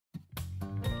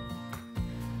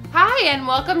Hi, and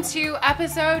welcome to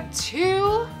episode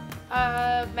 2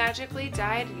 of Magically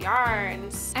Dyed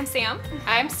Yarns. I'm Sam.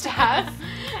 I'm Steph.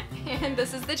 And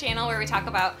this is the channel where we talk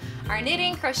about our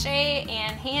knitting, crochet,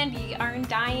 and hand yarn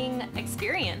dyeing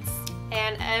experience.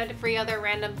 And every other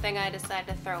random thing I decide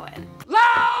to throw in.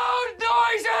 Loud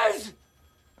noises!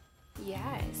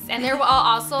 Yes, and there will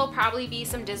also probably be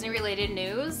some Disney related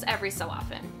news every so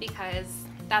often because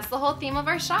that's the whole theme of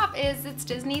our shop is it's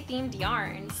Disney themed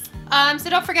yarns. So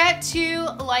don't forget to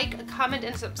like, comment,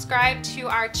 and subscribe to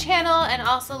our channel, and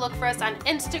also look for us on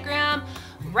Instagram,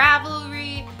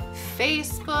 Ravelry,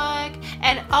 Facebook,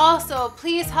 and also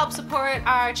please help support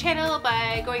our channel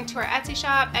by going to our Etsy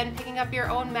shop and picking up your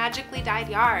own magically dyed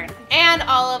yarn. And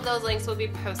all of those links will be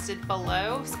posted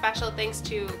below. Special thanks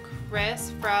to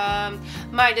Chris from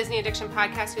My Disney Addiction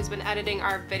Podcast, who's been editing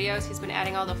our videos. He's been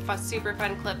adding all the super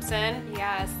fun clips in.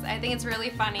 Yes, I think it's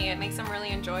really funny. It makes them really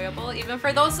enjoyable, even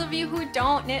for those of you who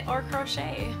don't knit or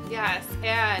crochet. Yes,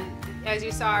 and as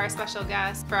you saw our special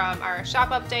guest from our shop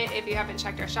update, if you haven't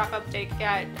checked our shop update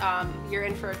yet, you're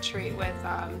in for a treat with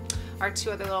our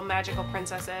 2 other little magical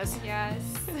princesses. Yes.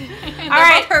 All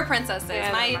right, her princesses.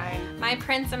 Yeah, my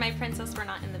prince and my princess were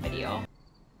not in the video.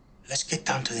 Let's get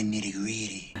down to the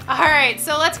nitty-gritty. All right,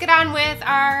 so let's get on with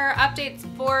our updates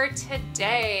for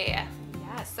today.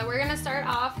 Yes, so we're gonna start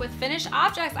off with finished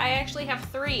objects. I actually have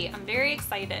 3. I'm very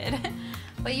excited.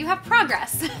 But you have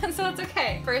progress, so it's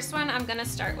okay. First one I'm gonna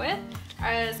start with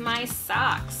is my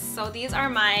socks. So these are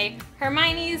my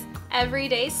Hermione's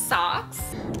Everyday Socks.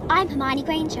 I'm Hermione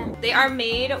Granger. They are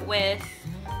made with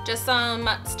just some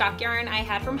stock yarn I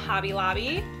had from Hobby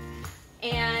Lobby.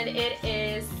 And it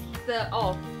is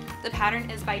the pattern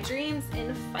is by Dreams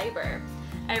in Fiber.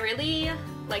 I really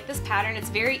like this pattern. It's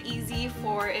very easy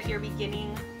for if you're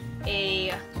beginning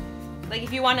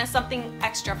if you want something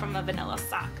extra from a vanilla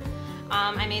sock.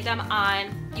 I made them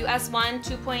on US 1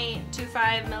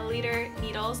 2.25 milliliter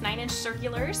needles, 9-inch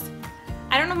circulars.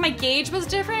 I don't know if my gauge was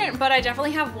different, but I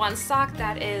definitely have one sock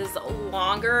that is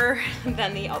longer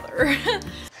than the other.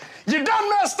 You done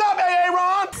messed up,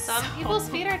 Aaron! Some people's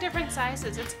feet are different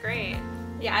sizes. It's great.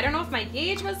 Yeah, I don't know if my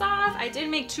gauge was off. I did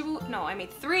make I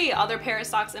made 3 other pair of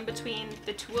socks in between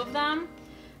the 2 of them.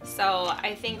 So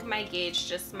I think my gauge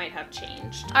just might have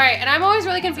changed. All right, and I'm always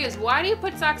really confused. Why do you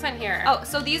put socks on here? Oh,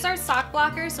 so these are sock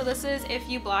blockers. So this is if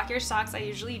you block your socks. I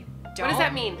usually don't. What does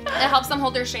that mean? It helps them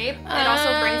hold their shape. It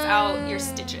also brings out your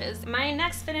stitches. My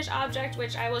next finished object,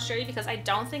 which I will show you because I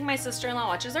don't think my sister-in-law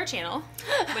watches our channel,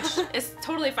 which is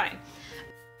totally fine.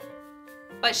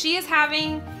 But she is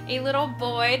having a little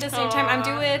boy at the same time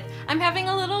I'm having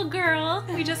a little girl.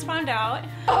 We just found out.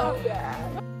 Oh,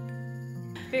 yeah.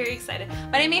 Very excited.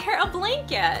 But I made her a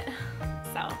blanket.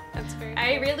 So That's very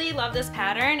I really love this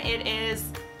pattern. It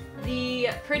is the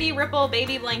Pretty Ripple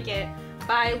Baby Blanket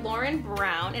by Lauren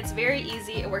Brown. It's very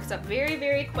easy. It works up very,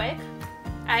 very quick.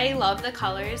 I love the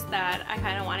colors that I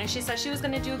kind of wanted. She said she was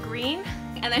going to do green,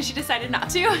 and then she decided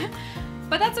not to.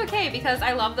 But that's okay because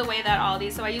I love the way that all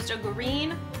these, so I used a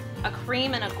green, a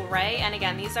cream, and a gray. And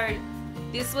again,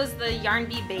 this was the Yarn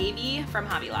Bee Baby from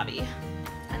Hobby Lobby.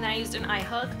 And then I used an eye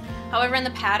hook. However, in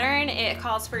the pattern, it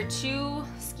calls for 2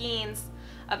 skeins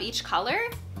of each color.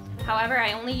 However,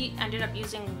 I only ended up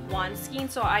using 1 skein,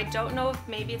 so I don't know if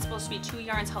maybe it's supposed to be 2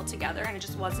 yarns held together and it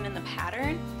just wasn't in the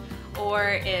pattern,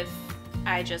 or if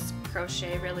I just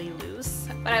crochet really loose.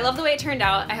 But I love the way it turned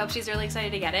out. I hope she's really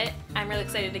excited to get it. I'm really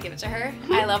excited to give it to her.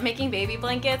 I love making baby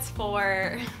blankets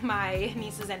for my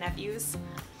nieces and nephews.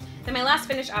 Then my last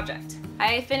finished object.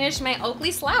 I finished my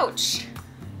Oakley Slouch.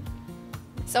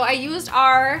 So I used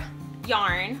our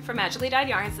yarn from Magically Dyed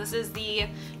Yarns. This is the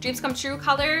Dreams Come True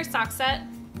color sock set.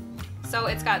 So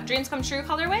it's got Dreams Come True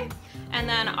colorway and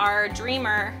then our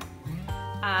Dreamer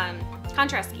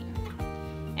contrast scheme.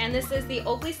 And this is the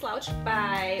Oakley Slouch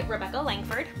by Rebecca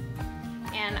Langford.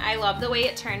 And I love the way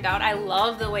it turned out. I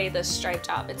love the way this striped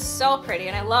up. It's so pretty,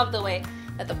 and I love the way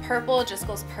that the purple just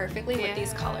goes perfectly with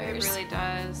these colors. It really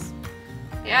does.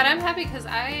 Yeah, and I'm happy because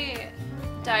I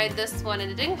dyed this one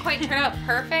and it didn't quite turn out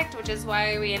perfect, which is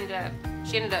why she ended up.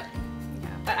 Yeah,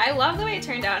 but I love the way it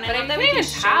turned out, and I love that we can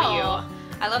show you.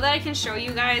 I love that I can show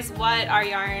you guys what our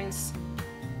yarns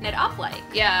knit up like.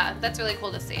 Yeah, that's really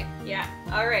cool to see. Yeah.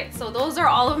 All right, so those are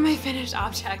all of my finished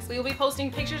objects. We will be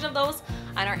posting pictures of those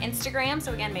on our Instagram,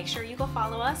 so again, make sure you go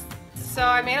follow us. So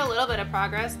I made a little bit of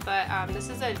progress, but this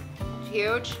is a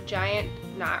huge, giant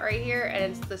knot right here,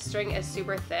 and the string is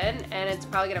super thin, and it's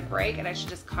probably gonna break, and I should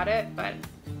just cut it, but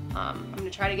I'm gonna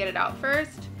try to get it out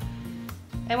first.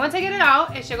 And once I get it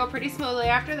out, it should go pretty smoothly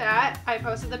after that. I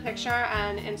posted the picture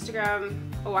on Instagram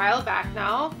a while back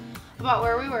now. about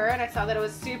where we were, and I saw that it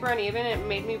was super uneven. It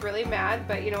made me really mad,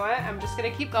 but you know what? I'm just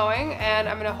gonna keep going, and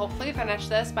I'm gonna hopefully finish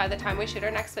this by the time we shoot our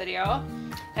next video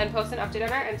and post an update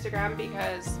on our Instagram,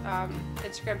 because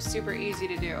Instagram's super easy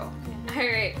to do.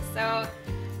 Alright, so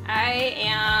I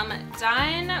am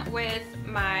done with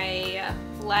my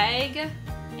leg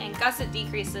and gusset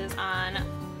decreases on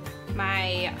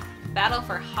my Battle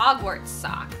for Hogwarts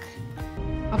sock.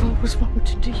 I've always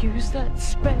wanted to use that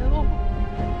spell.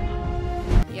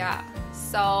 Yeah,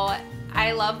 so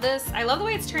I love this. I love the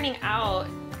way it's turning out,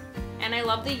 and I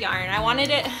love the yarn. I wanted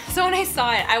it, so when I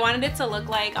saw it, I wanted it to look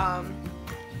like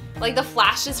the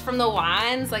flashes from the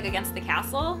wands, like against the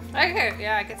castle. Okay,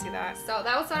 yeah, I could see that. So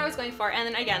that was what I was going for. And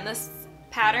then again, this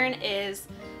pattern is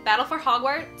Battle for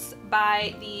Hogwarts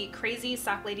by the Crazy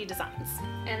Sock Lady Designs.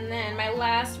 And then my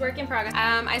last work in progress,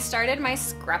 I started my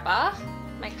Screppa,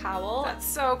 my cowl. That's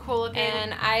so cool looking.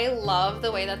 And I love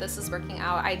the way that this is working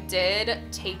out. I did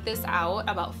take this out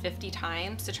about 50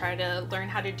 times to try to learn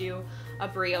how to do a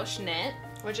brioche knit.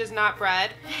 Which is not bread.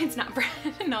 It's not bread.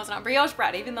 No, it's not brioche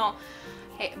bread, even though,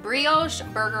 hey, brioche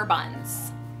burger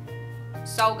buns.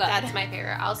 So good. That's my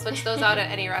favorite. I'll switch those out at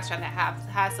any restaurant that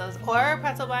has those. Or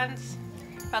pretzel buns.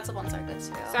 Pretzel buns are good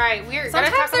too. Sorry, we're sometimes gonna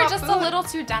talk they're about just food. a little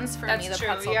too dense for me. The true.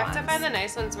 pretzel You have buns. to find the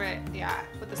nice ones where, yeah,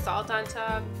 with the salt on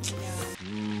top.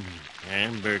 Yeah.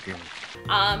 Hamburger.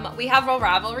 We have a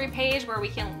Ravelry page where we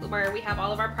have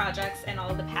all of our projects and all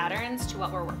of the patterns to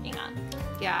what we're working on.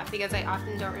 Yeah, because I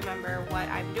often don't remember what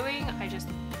I'm doing. I just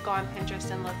go on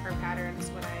Pinterest and look for patterns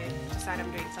when I decide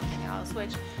I'm doing something else,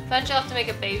 which eventually I'll have to make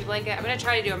a baby blanket. I'm gonna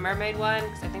try to do a mermaid one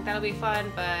because I think that'll be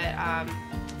fun, but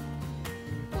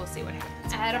we'll see what happens.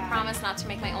 I had a promise not to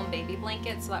make my own baby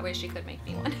blanket, so that way she could make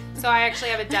me one. So I actually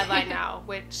have a deadline now,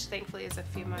 which thankfully is a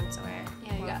few months away.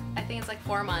 Yeah, you got, I think it's like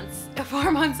 4 months. 4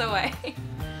 months away.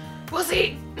 We'll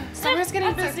see. Summer's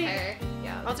getting That's busy. okay.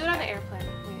 Yeah. I'll do it on the airplane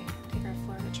if we take our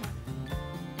Florida trip.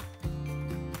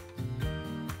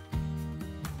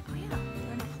 Oh yeah, we're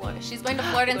going to Florida. She's going to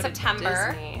Florida in Go to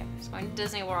September. Disney. She's going to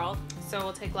Disney World. So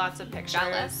we'll take lots of pictures.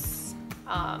 Jealous.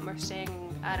 We're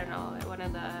staying, I don't know, at one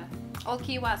of the... Old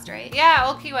Key West, right? Yeah,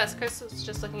 Old Key West. Chris was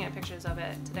just looking at pictures of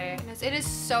it today. It is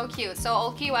so cute. So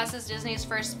Old Key West is Disney's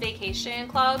first vacation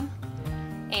club,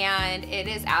 and it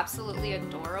is absolutely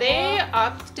adorable. They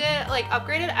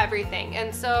upgraded everything,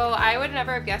 and so I would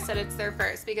never have guessed that it's their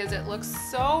first because it looks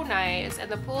so nice and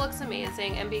the pool looks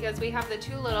amazing, and because we have the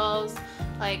two littles,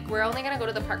 like we're only gonna go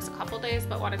to the parks a couple days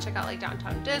but want to check out like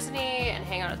downtown Disney and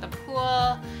hang out at the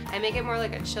pool and make it more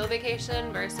like a chill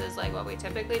vacation versus like what we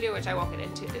typically do, which I won't get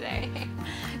into today.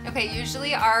 Okay,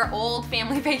 usually our old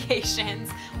family vacations,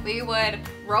 we would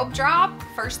rope drop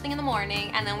first thing in the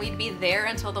morning, and then we'd be there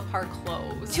until the park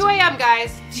closed. 2 a.m.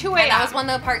 guys, 2 a.m. And that was when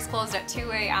the parks closed at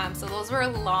 2 a.m. So those were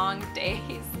long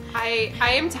days. I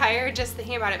am tired just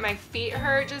thinking about it. My feet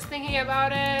hurt just thinking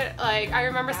about it. Like I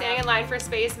remember standing in line for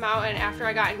Space Mountain after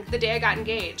the day I got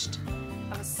engaged.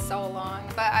 That was so long,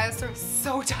 but I was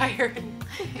So tired.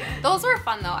 those were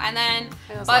fun though. And then,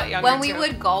 I was a lot but younger, when we too.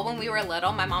 would go when we were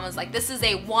little, my mom was like, this is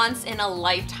a once in a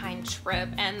lifetime trip.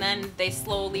 And then they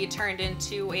slowly turned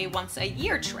into a once a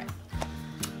year trip.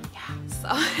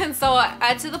 So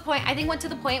to the point, I think went to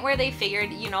the point where they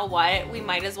figured, you know what, we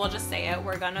might as well just say it.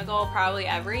 We're gonna go probably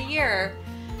every year.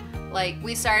 Like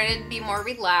we started to be more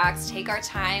relaxed, take our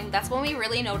time. That's when we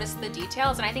really noticed the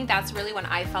details, and I think that's really when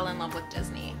I fell in love with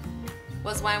Disney.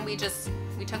 Was when we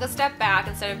took a step back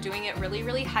instead of doing it really,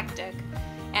 really hectic,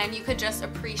 and you could just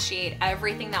appreciate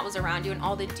everything that was around you and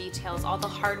all the details, all the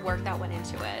hard work that went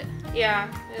into it. Yeah,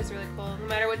 it is really cool. No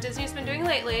matter what Disney's been doing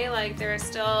lately, like there is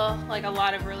still like a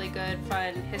lot of really good,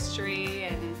 fun history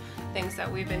and things that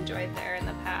we've enjoyed there in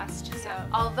the past. So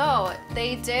Although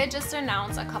they did just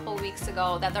announce a couple weeks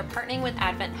ago that they're partnering with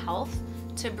Advent Health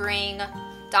to bring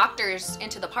doctors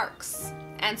into the parks.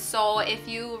 And so if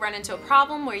you run into a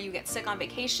problem where you get sick on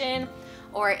vacation,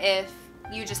 or if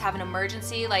you just have an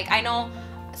emergency, like I know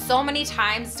so many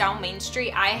times down Main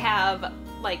Street I have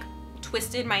like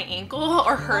twisted my ankle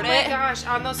or hurt it. Oh my gosh,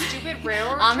 on those stupid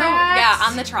railroad on tracks?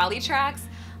 on the trolley tracks.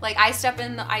 Like I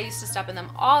used to step in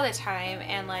them all the time,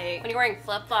 and like when you're wearing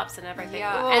flip-flops and everything.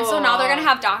 yeah. And so now they're gonna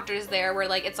have doctors there where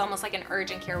like it's almost like an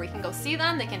urgent care. We can go see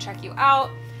them, they can check you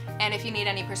out, and if you need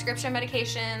any prescription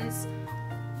medications,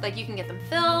 like you can get them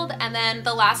filled. And then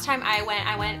the last time I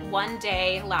went one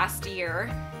day last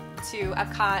year to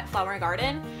Epcot Flower and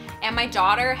Garden, and my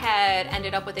daughter had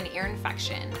ended up with an ear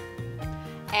infection.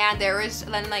 And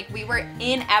we were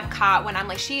in Epcot when I'm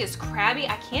like, she is crabby.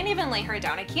 I can't even lay her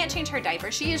down. I can't change her diaper.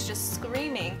 She is just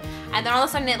screaming. And then all of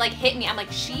a sudden it like hit me. I'm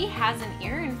like, she has an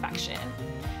ear infection.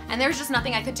 And there was just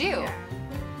nothing I could do. Yeah.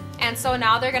 And so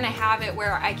now they're gonna have it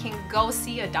where I can go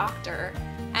see a doctor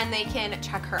and they can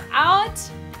check her out.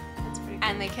 That's pretty cool.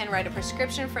 And they can write a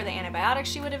prescription for the antibiotics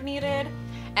she would have needed.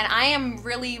 And I am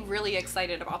really, really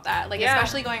excited about that. Like,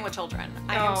 especially going with children.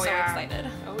 I am so excited.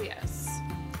 Oh, yes.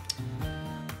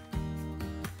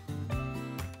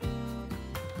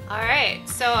 All right,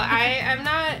 so I'm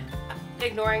not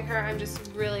ignoring her. I'm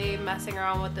just really messing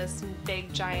around with this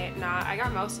big giant knot. I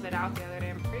got most of it out the other day.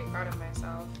 I'm pretty proud of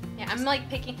myself. Yeah, I'm like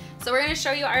picking. So we're gonna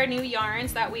show you our new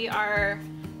yarns that we are.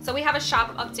 So we have a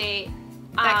shop update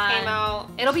That came out.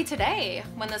 It'll be today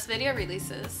when this video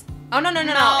releases. Oh no! No,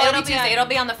 It'll be Tuesday. It'll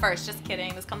be on the 1st. Just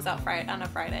kidding. This comes out on a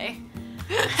Friday.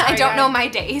 I don't know my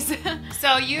days.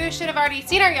 So you should have already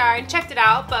seen our yarn, checked it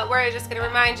out, but we're just gonna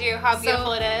remind you how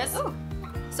beautiful it is. Ooh.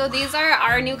 So these are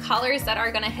our new colors that are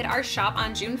gonna hit our shop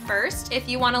on June 1st. If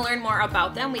you wanna learn more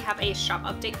about them, we have a shop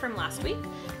update from last week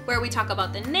where we talk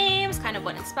about the names, kind of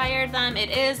what inspired them. It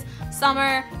is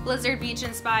summer, Blizzard Beach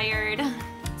inspired.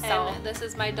 So And this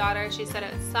is my daughter. She said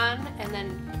it's sun and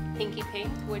then pinky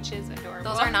pink, which is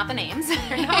adorable. those are not the names.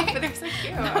 No, but they're so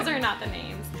cute. Those are not the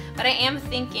names. But I am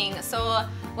thinking, so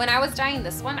when I was dyeing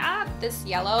this one up, this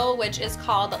yellow, which is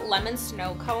called Lemon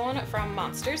Snow Cone from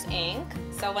Monsters, Inc.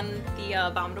 So when the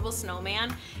Abominable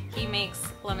Snowman, he makes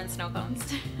lemon snow cones.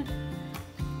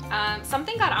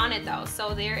 Something got on it though.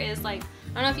 So there is like,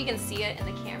 I don't know if you can see it in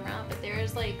the camera, but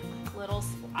there's like little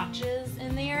splotches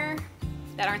in there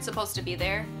that aren't supposed to be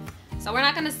there. So we're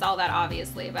not gonna sell that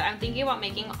obviously, but I'm thinking about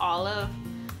making all of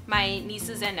my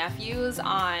nieces and nephews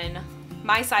on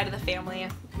my side of the family,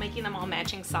 making them all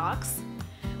matching socks,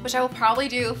 which I will probably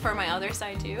do for my other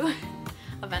side too,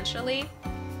 eventually.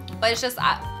 But it's just,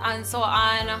 so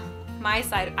on my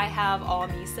side, I have all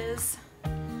nieces,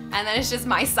 and then it's just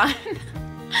my son.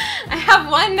 I have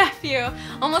one nephew,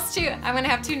 almost two. I'm gonna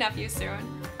have 2 nephews soon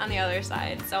on the other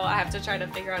side, so I have to try to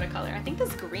figure out a color. I think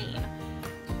this green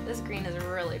is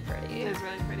really pretty. It is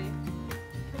really pretty.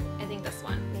 I think this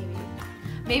one, maybe.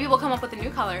 Maybe we'll come up with a new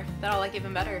color that'll like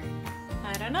even better.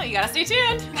 I don't know, you gotta stay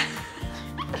tuned.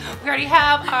 We already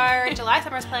have our July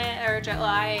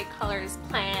July colors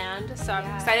planned, so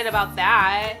I'm excited about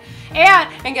that.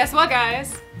 And guess what,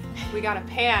 guys? We got a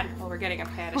pan. Well, we're getting a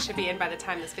pan. It should be in by the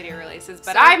time this video releases.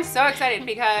 But I'm so excited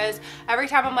because every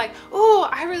time I'm like, ooh,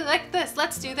 I really like this.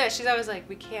 Let's do this. She's always like,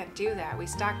 we can't do that. We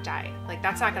stock dye. Like,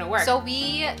 that's not gonna work. So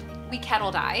we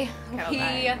kettle dye.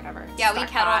 Whatever. Yeah, we Stock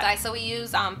kettle pot. dye. So we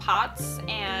use pots,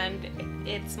 and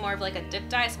it's more of like a dip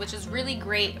dye, which is really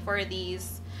great for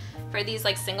these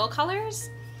like single colors.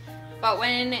 But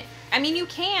when, I mean, you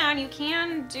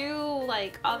can do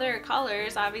like other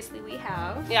colors. Obviously, we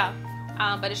have. Yeah.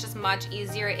 But it's just much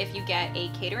easier if you get a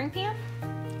catering pan.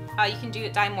 You can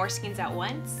dye more skeins at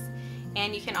once,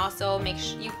 and you can also make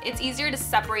it's easier to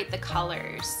separate the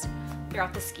colors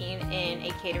throughout the skein in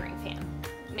a catering pan.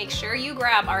 Make sure you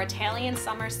grab our Italian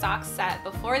summer sock set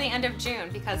before the end of June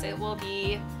because it will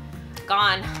be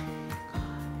gone.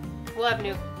 We'll have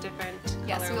new, different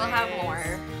Yes, we will have more.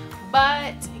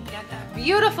 But get that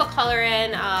beautiful color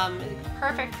in.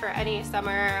 Perfect for any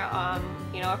summer.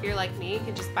 You know, if you're like me, you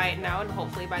can just buy it now and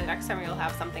hopefully by the next summer you'll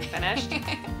have something finished.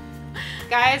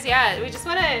 Guys, yeah, we just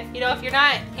want to, you know, if you're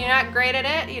not great at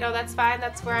it, you know, that's fine.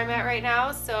 That's where I'm at right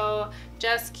now. So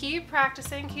just keep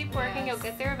practicing, keep working. You'll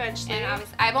get there eventually. And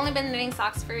obviously, I've only been knitting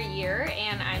socks for a year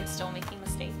and I'm still making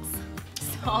mistakes.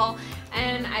 So,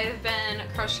 and I've been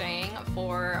crocheting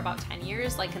for about 10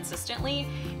 years, like consistently.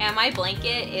 And my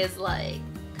blanket is like,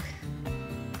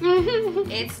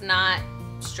 it's not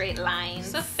straight lines.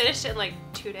 So finished it in like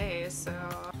 2 days, so.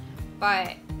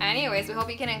 But anyways, we hope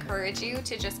we can encourage you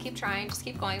to just keep trying, just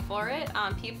keep going for it.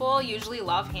 People usually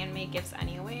love handmade gifts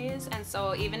anyways, and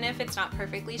so even if it's not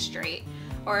perfectly straight,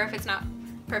 or if it's not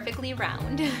perfectly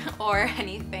round, or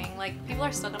anything, like people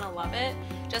are still gonna love it.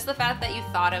 Just the fact that you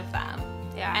thought of them,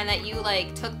 Yeah. and that you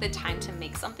like took the time to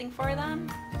make something for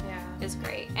them, is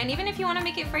great. And even if you want to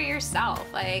make it for yourself,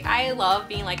 like I love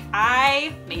being like,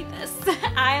 I made this.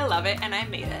 I love it and I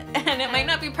made it. And it might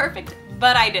not be perfect,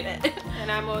 but I did it.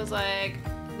 And I'm always like,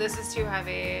 this is too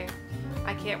heavy.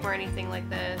 I can't wear anything like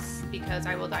this because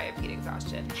I will die of heat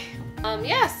exhaustion.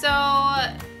 Yeah,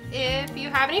 so if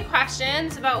you have any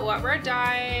questions about what we're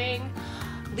dyeing,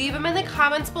 leave them in the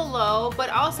comments below. But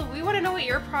also, we want to know what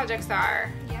your projects are.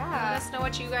 Yeah. Let us know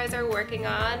what you guys are working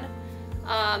on.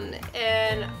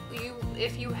 And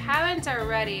if you haven't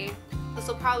already, this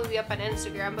will probably be up on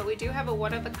Instagram, but we do have a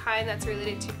one-of-a-kind that's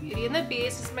related to Beauty and the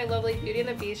Beast. This is my lovely Beauty and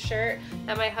the Beast shirt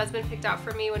that my husband picked out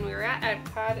for me when we were at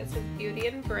Epcot. It says Beauty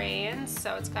and Brains,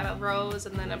 so it's got a rose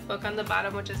and then a book on the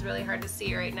bottom, which is really hard to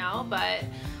see right now, but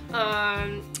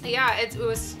yeah, it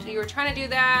was, you were trying to do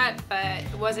that, but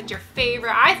it wasn't your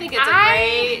favorite. I think it's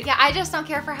great. Yeah, I just don't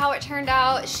care for how it turned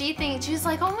out. She's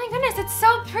like, oh my goodness, it's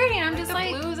so pretty, and I'm just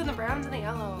like, the blues and the browns and the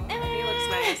yellow. I think it looks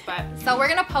nice, but so we're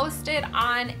gonna post it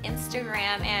on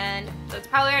Instagram, and so it's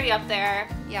probably already up there.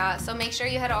 Yeah, so make sure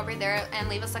you head over there and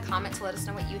leave us a comment to let us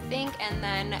know what you think, and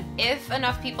then if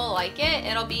enough people like it,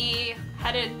 it'll be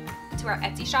headed to our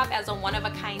Etsy shop as a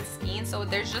one-of-a-kind skein, so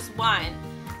there's just one.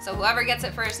 So whoever gets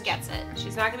it first gets it.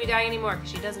 She's not gonna be dying anymore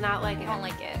because she does not like it. I don't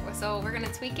like it. So we're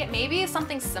gonna tweak it. Maybe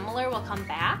something similar will come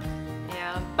back.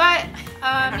 Yeah, but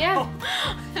yeah,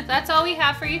 that's all we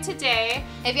have for you today.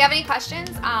 If you have any questions,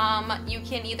 you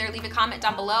can either leave a comment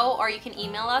down below or you can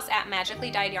email us at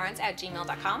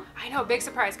magicallydyedyarns@gmail.com. I know, big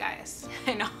surprise, guys.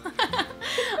 I know.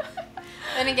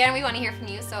 And again, we want to hear from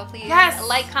you, so please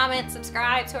like, comment,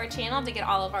 subscribe to our channel to get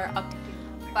all of our updates.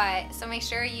 But so make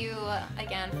sure you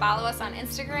again follow us on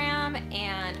Instagram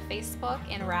and Facebook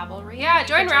and Ravelry. Yeah,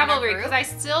 join Ravelry because I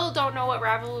still don't know what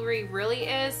Ravelry really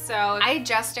is. So I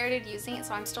just started using it,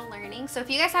 so I'm still learning. So if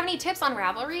you guys have any tips on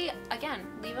Ravelry, again,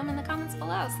 leave them in the comments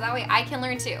below, so that way I can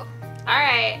learn too. All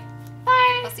right,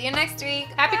 bye. We'll see you next week.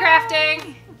 Happy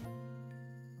crafting.